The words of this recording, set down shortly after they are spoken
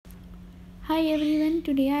Hi everyone,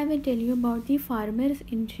 today I will tell you about the Farmers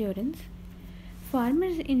Insurance.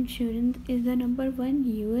 Farmers Insurance is the number one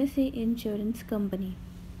USA insurance company.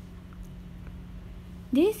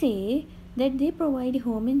 They say that they provide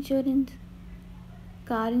home insurance,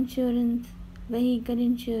 car insurance, vehicle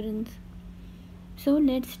insurance. So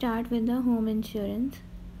let's start with the home insurance.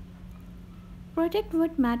 Protect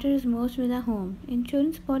what matters most with a home.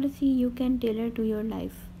 Insurance policy you can tailor to your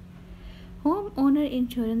life. Homeowner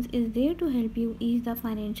insurance is there to help you ease the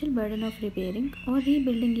financial burden of repairing or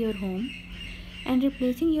rebuilding your home and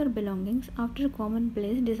replacing your belongings after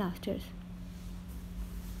commonplace disasters.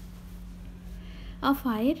 A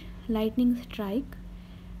fire, lightning strike,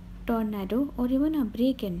 tornado, or even a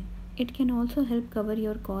break in. It can also help cover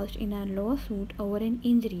your cost in a lawsuit over an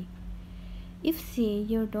injury. If, say,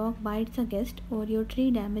 your dog bites a guest or your tree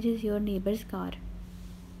damages your neighbor's car.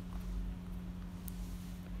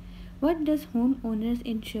 What does homeowners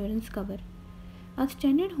insurance cover? A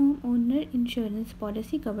standard homeowner insurance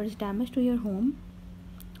policy covers damage to your home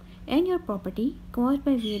and your property caused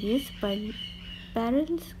by various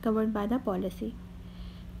perils covered by the policy.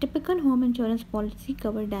 Typical home insurance policy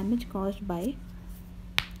cover damage caused by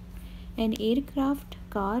an aircraft,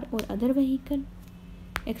 car or other vehicle,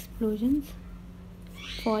 explosions,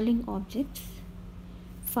 falling objects,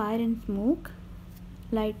 fire and smoke,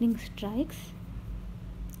 lightning strikes,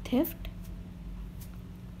 theft,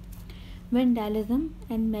 vandalism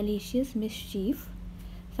and malicious mischief,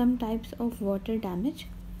 some types of water damage,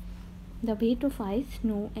 the weight of ice,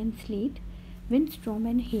 snow and sleet, windstorm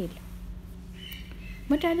and hail.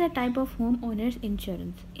 What are the type of homeowners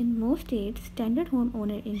insurance? In most states, standard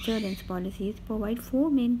homeowner insurance policies provide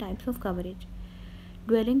four main types of coverage.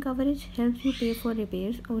 Dwelling coverage helps you pay for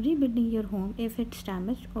repairs or rebuilding your home if it's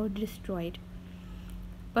damaged or destroyed.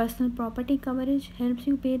 Personal property coverage helps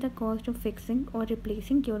you pay the cost of fixing or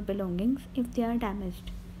replacing your belongings if they are damaged.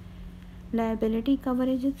 Liability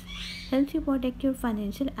coverages helps you protect your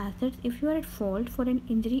financial assets if you are at fault for an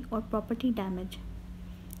injury or property damage.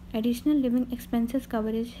 Additional living expenses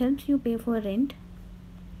coverage helps you pay for rent,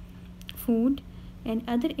 food, and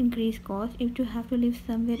other increased costs if you have to live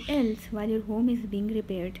somewhere else while your home is being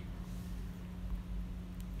repaired.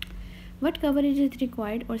 What coverage is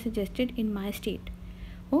required or suggested in my state?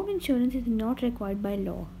 Home insurance is not required by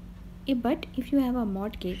law. But if you have a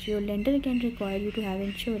mortgage, your lender can require you to have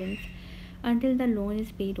insurance until the loan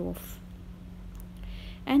is paid off.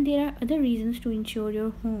 And there are other reasons to insure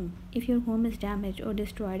your home if your home is damaged or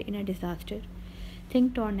destroyed in a disaster.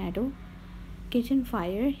 Think tornado, kitchen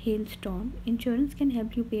fire, hailstorm. Insurance can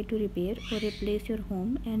help you pay to repair or replace your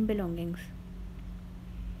home and belongings.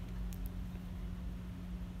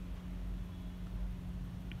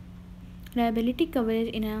 Liability coverage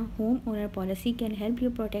in a homeowner policy can help you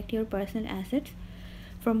protect your personal assets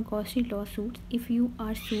from costly lawsuits if you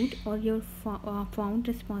are sued or you're found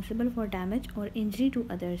responsible for damage or injury to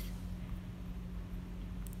others.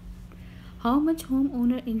 How much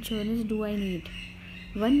homeowner insurance do I need?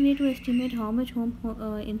 One way to estimate how much home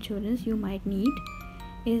insurance you might need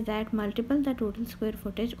is that multiple the total square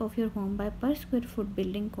footage of your home by per square foot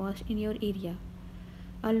building cost in your area.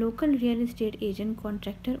 A local real estate agent,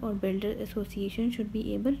 contractor or builder association should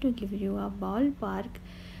be able to give you a ballpark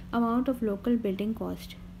amount of local building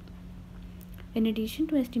cost. In addition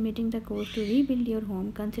to estimating the cost to rebuild your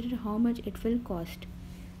home, consider how much it will cost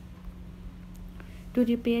to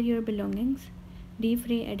repair your belongings,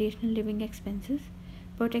 defray additional living expenses,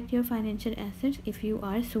 protect your financial assets if you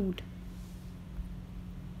are sued.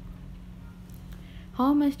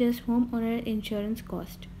 How much does homeowner insurance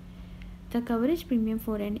cost? The coverage premium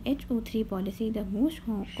for an HO3 policy, the most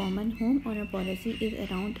common homeowner policy, is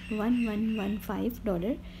around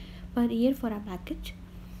 $1115 per year for a package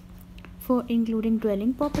for including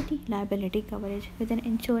dwelling property liability coverage with an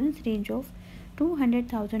insurance range of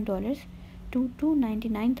 $200,000 to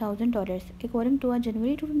 $299,000 according to a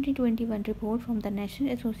January 2021 report from the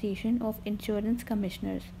National Association of Insurance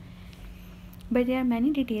Commissioners. But there are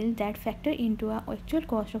many details that factor into the actual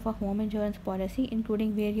cost of a home insurance policy,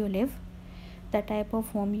 including where you live, the type of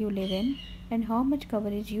home you live in, and how much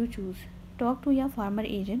coverage you choose. Talk to your farmer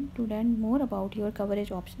agent to learn more about your coverage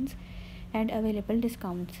options and available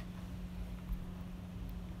discounts.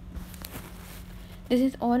 This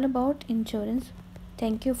is all about insurance.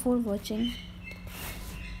 Thank you for watching.